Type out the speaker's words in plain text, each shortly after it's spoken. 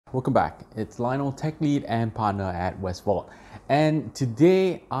Welcome back. It's Lionel, tech lead and partner at Westvault. And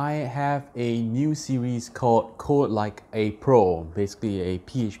today I have a new series called Code Like a Pro, basically a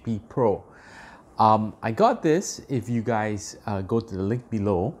PHP Pro. I got this, if you guys go to the link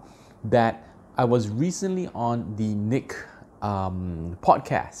below, that I was recently on the Nick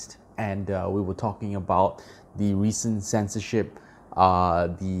podcast, and we were talking about the recent censorship, Parler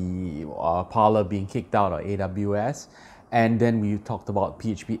being kicked out of AWS, and then we talked about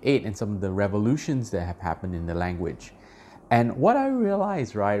PHP 8 and some of the revolutions that have happened in the language. And what I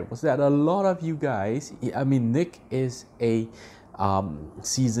realized, right, was that a lot of you guys, Nick is a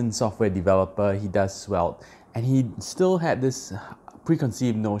seasoned software developer, he does Svelte, and he still had this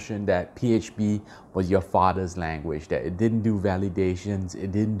preconceived notion that PHP was your father's language, that it didn't do validations,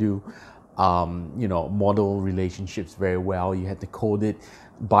 it didn't do model relationships very well. You had to code it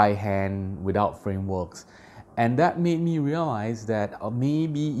by hand without frameworks. And that made me realize that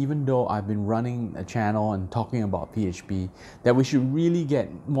maybe even though I've been running a channel and talking about PHP, that we should really get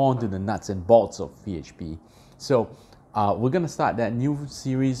more into the nuts and bolts of PHP. So we're going to start that new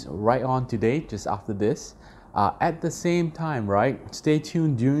series right on today, just after this. At the same time, right, stay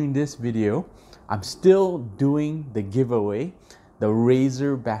tuned during this video. I'm still doing the giveaway, the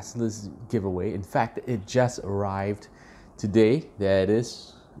Razer Basilisk giveaway. In fact, it just arrived today. There it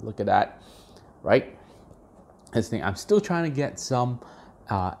is. Look at that, right? This thing. I'm still trying to get some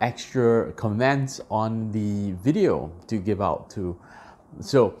extra comments on the video to give out to.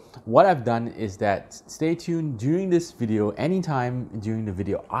 So what I've done is that stay tuned during this video. Anytime during the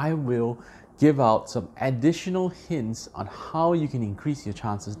video, I will give out some additional hints on how you can increase your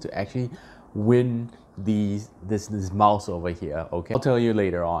chances to actually win this mouse over here. Okay, I'll tell you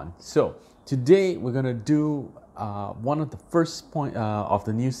later on. So today we're gonna do one of the first point of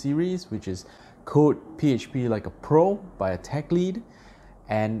the new series, which is Code PHP Like a Pro by a tech lead,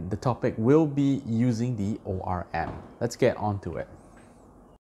 and the topic will be using the ORM. Let's get on to it.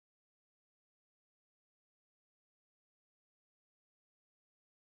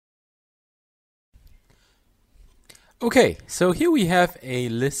 Okay, so here we have a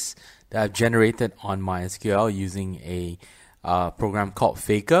list that I've generated on MySQL using a program called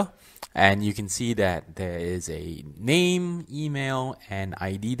Faker. And you can see that there is a name, email, and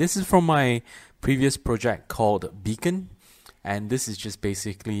ID. This is from my previous project called Beacon. And this is just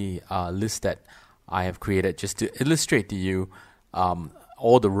basically a list that I have created just to illustrate to you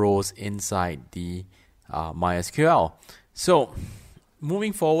all the rows inside the MySQL. So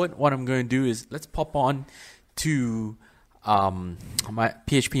moving forward, what I'm going to do is let's pop on to my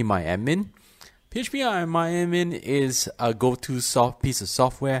PHP MyAdmin. PHP MyAdmin is a go-to piece of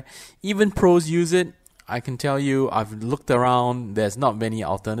software. Even pros use it. I can tell you, I've looked around, there's not many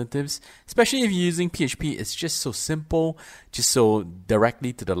alternatives. Especially if you're using PHP, it's just so simple, just so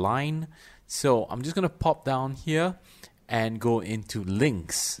directly to the line. So I'm just going to pop down here and go into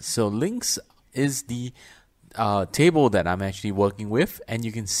links. So links is the table that I'm actually working with. And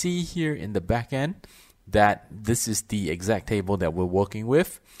you can see here in the back end that this is the exact table that we're working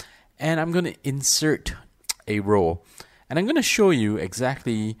with. And I'm going to insert a row. And I'm going to show you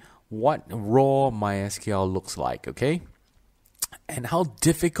exactly what raw MySQL looks like, okay? And how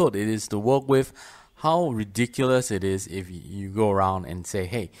difficult it is to work with, how ridiculous it is if you go around and say,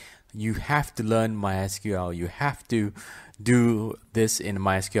 hey, you have to learn MySQL, you have to do this in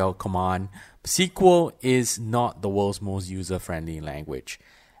MySQL command. SQL is not the world's most user-friendly language.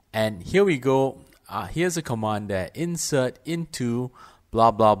 And here we go. Here's a command that insert into blah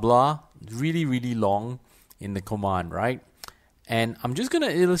blah blah, really long in the command, right? And I'm just gonna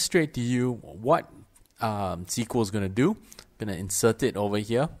illustrate to you what SQL is gonna do. I'm gonna insert it over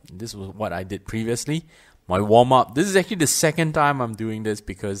here. This was what I did previously, my warm-up. This is actually the second time I'm doing this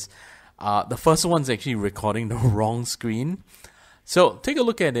because the first one's actually recording the wrong screen. So take a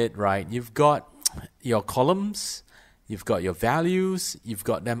look at it, right? You've got your columns, you've got your values, you've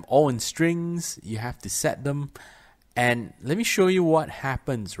got them all in strings, you have to set them. And let me show you what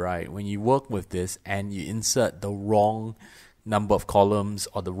happens, right, when you work with this and you insert the wrong number of columns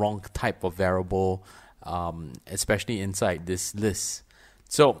or the wrong type of variable, especially inside this list.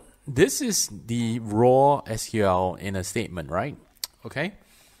 So this is the raw SQL in a statement, right? Okay.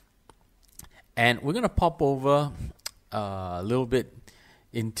 And we're going to pop over a little bit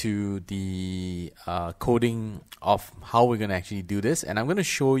into the coding of how we're going to actually do this. And I'm going to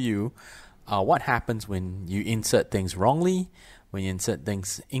show you what happens when you insert things wrongly, when you insert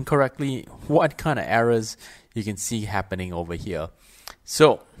things incorrectly, what kind of errors you can see happening over here.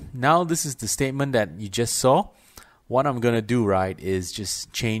 So now this is the statement that you just saw. What I'm going to do, right, is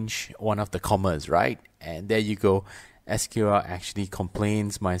just change one of the commas, right? And there you go. SQL actually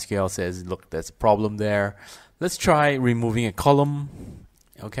complains. MySQL says, look, there's a problem there. Let's try removing a column.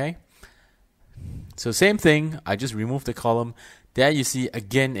 Okay. So same thing, I just removed the column. There you see,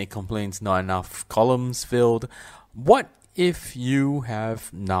 again, it complains not enough columns filled. What if you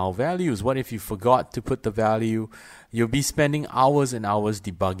have null values? What if you forgot to put the value? You'll be spending hours and hours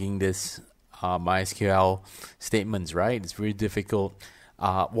debugging this MySQL statements, right? It's very difficult.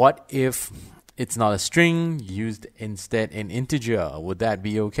 What if it's not a string, used instead an integer? Would that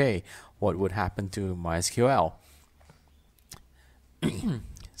be okay? What would happen to MySQL?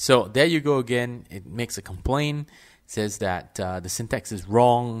 So there you go again. It makes a complaint. It says that the syntax is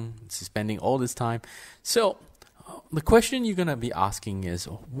wrong. It's spending all this time. So the question you're going to be asking is,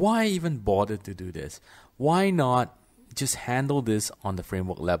 why even bother to do this? Why not just handle this on the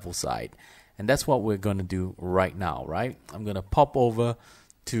framework level side? And that's what we're going to do right now, right? I'm going to pop over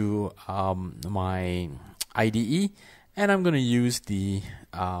to my IDE, and I'm going to use the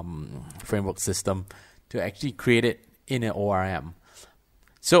framework system to actually create it in an ORM.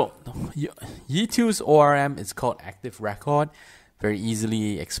 So Y2's ORM is called Active Record. Very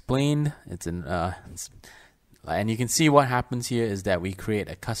easily explained. It's an and you can see what happens here is that we create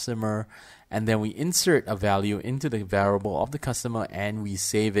a customer, and then we insert a value into the variable of the customer, and we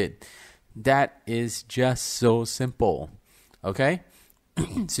save it. That is just so simple. Okay.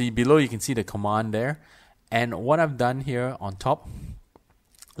 So below you can see the command there, and what I've done here on top,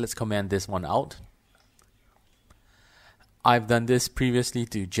 let's command this one out. I've done this previously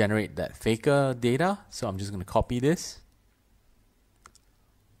to generate that faker data, so I'm just going to copy this.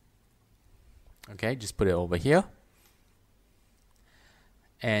 Okay, just put it over here.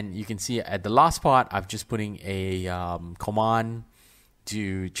 And you can see at the last part, I've just putting a command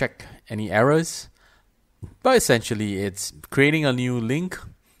to check any errors. But essentially, it's creating a new link,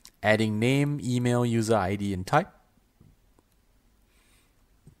 adding name, email, user ID, and type.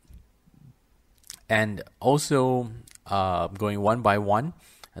 And also going one by one.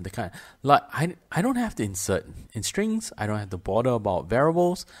 And the kind like I don't have to insert in strings. I don't have to bother about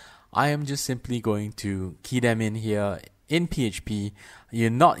variables. I am just simply going to key them in here in PHP. You're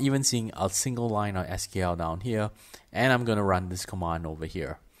not even seeing a single line of SQL down here. And I'm going to run this command over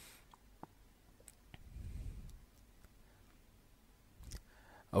here.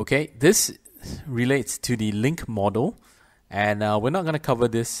 Okay, this relates to the link model. And we're not going to cover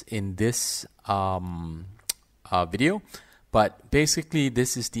this in this video. But basically,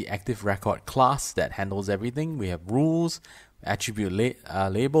 this is the active record class that handles everything. We have rules, attribute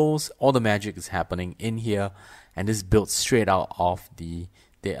labels, all the magic is happening in here, and this is built straight out of the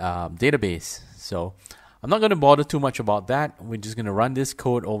database. So I'm not going to bother too much about that. We're just going to run this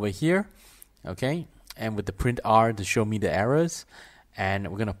code over here, okay, and with the print R to show me the errors, and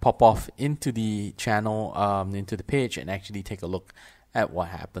we're going to pop off into the channel, into the page, and actually take a look at what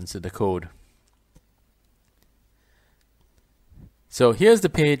happens to the code. So here's the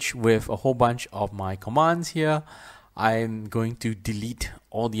page with a whole bunch of my commands here. I'm going to delete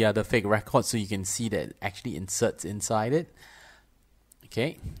all the other fake records so you can see that it actually inserts inside it.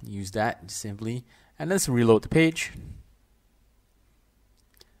 Okay, use that simply. And let's reload the page.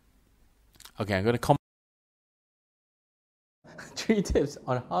 Okay, I'm going to comment 3 tips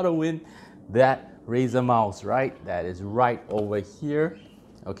on how to win that Razer mouse, right? That is right over here.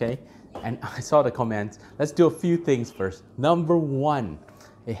 Okay, and I saw the comments. Let's do a few things first. Number 1,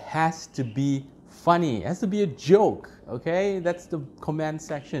 it has to be funny. It has to be a joke. Okay, that's the command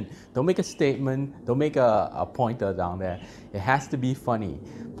section. Don't make a statement. Don't make a pointer down there. It has to be funny.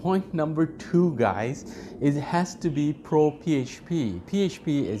 Point number 2, guys, is it has to be pro PHP.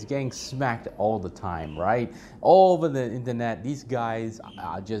 PHP is getting smacked all the time, right? All over the internet, these guys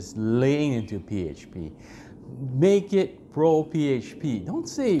are just laying into PHP. Make it pro PHP. Don't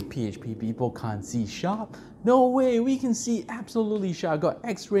say PHP people can't see sharp. No way, we can see absolutely sharp. Got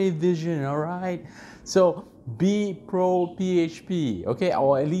X-ray vision, all right? So be pro PHP, okay,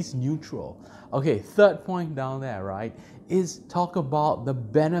 or at least neutral. Okay, third point down there, right, is talk about the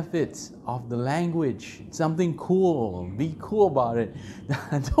benefits of the language. Something cool. Be cool about it.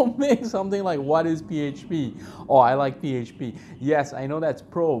 Don't make something like, what is PHP? Oh, I like PHP. Yes, I know that's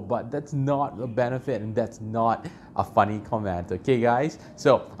pro, but that's not a benefit, and that's not a funny comment. Okay, guys?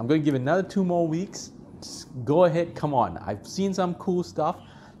 So I'm going to give another 2 more weeks. Just go ahead, come on. I've seen some cool stuff.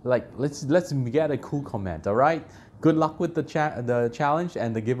 Like, let's get a cool comment, all right? Good luck with the challenge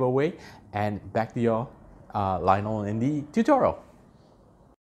and the giveaway, and back to your Lionel in the tutorial.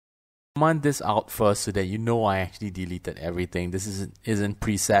 Command this out first so that you know I actually deleted everything. This isn't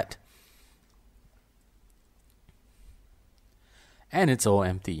preset, and it's all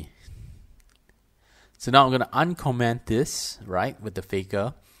empty. So now I'm going to uncomment this, right, with the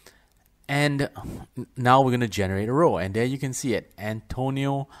faker. And now we're going to generate a row. And there you can see it,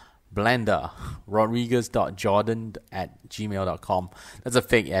 Antonio Blender, rodriguez.jordan@gmail.com. That's a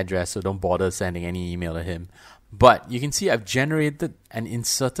fake address, so don't bother sending any email to him. But you can see I've generated and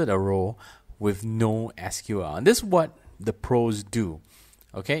inserted a row with no SQL. And this is what the pros do.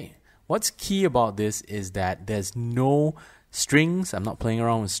 Okay, what's key about this is that there's no strings. I'm not playing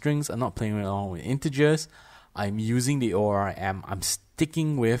around with strings. I'm not playing around with integers. I'm using the ORM. I'm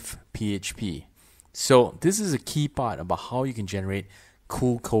sticking with PHP. So this is a key part about how you can generate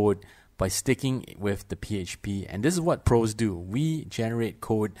cool code by sticking with the PHP. And this is what pros do. We generate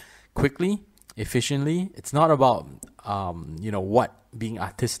code quickly, efficiently. It's not about being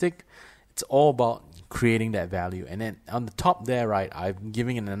artistic. It's all about creating that value. And then on the top there, right, I'm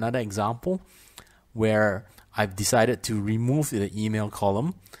giving another example where I've decided to remove the email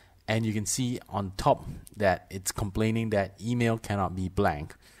column, and you can see on top that it's complaining that email cannot be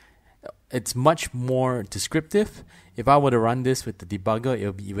blank. It's much more descriptive. If I were to run this with the debugger,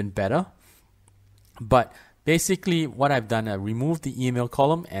 it'll be even better. But basically what I've done, I removed the email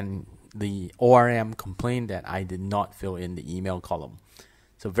column, and the ORM complained that I did not fill in the email column.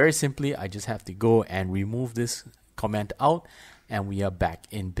 So very simply, I just have to go and remove this comment out, and we are back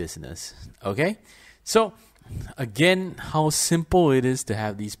in business. Okay, so again, how simple it is to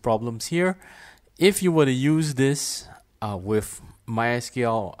have these problems here. If you were to use this with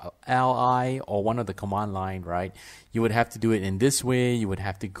MySQL li or one of the command line, right, you would have to do it in this way. You would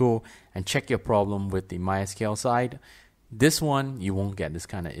have to go and check your problem with the MySQL side. This one, you won't get this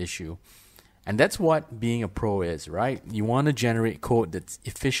kind of issue. And that's what being a pro is, right? You want to generate code that's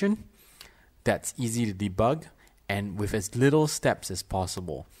efficient, that's easy to debug, and with as little steps as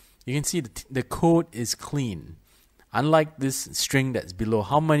possible. You can see the code is clean. Unlike this string that's below,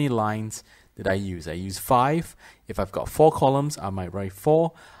 how many lines did I use? I use 5. If I've got 4 columns, I might write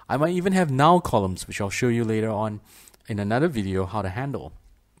 4. I might even have now columns, which I'll show you later on in another video how to handle.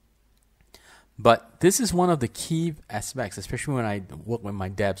 But this is one of the key aspects, especially when I work with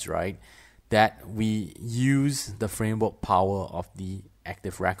my devs, right? That we use the framework power of the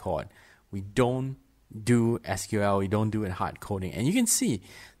active record. We don't do SQL, we don't do it hard coding. And you can see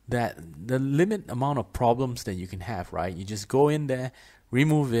that the limit amount of problems that you can have, right? You just go in there,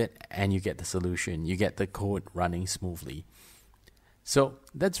 remove it, and you get the solution. You get the code running smoothly. So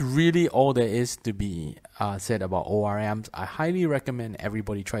that's really all there is to be said about ORMs. I highly recommend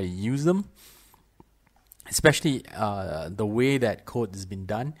everybody try to use them, especially the way that code has been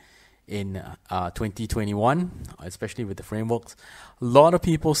done in 2021, especially with the frameworks. A lot of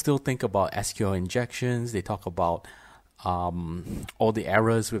people still think about SQL injections. They talk about all the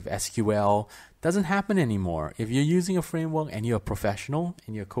errors with SQL. Doesn't happen anymore. If you're using a framework and you're a professional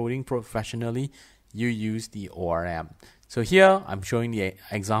and you're coding professionally, you use the ORM. So here I'm showing the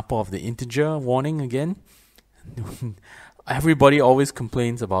example of the integer warning again. Everybody always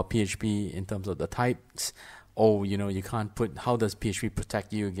complains about PHP in terms of the types. Oh, you can't put, how does PHP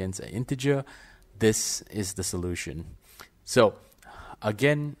protect you against an integer? This is the solution. So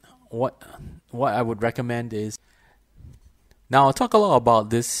again, what I would recommend is, now I'll talk a lot about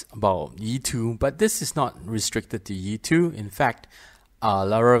this, about E2, but this is not restricted to E2. In fact,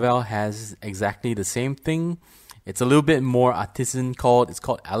 Laravel has exactly the same thing. It's a little bit more artisan called, it's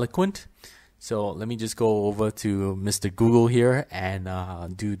called Eloquent. So let me just go over to Mr. Google here and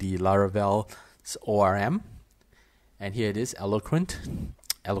do the Laravel's ORM. And here it is, Eloquent.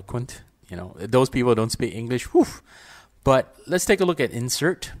 Those people don't speak English. Whew. But let's take a look at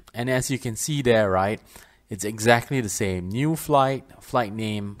insert. And as you can see there, right, it's exactly the same. New flight, flight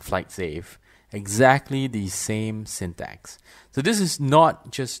name, flight save. Exactly the same syntax. So this is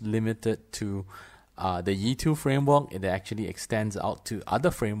not just limited to the E2 framework. It actually extends out to other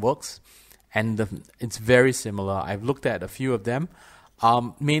frameworks. And it's very similar. I've looked at a few of them.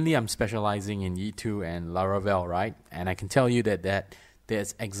 Mainly I'm specializing in E2 and Laravel, right? And I can tell you that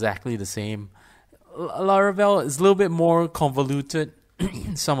there's exactly the same. Laravel is a little bit more convoluted.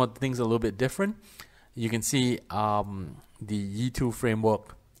 Some of the things are a little bit different. You can see the E2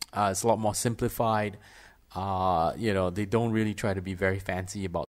 framework is a lot more simplified. They don't really try to be very fancy about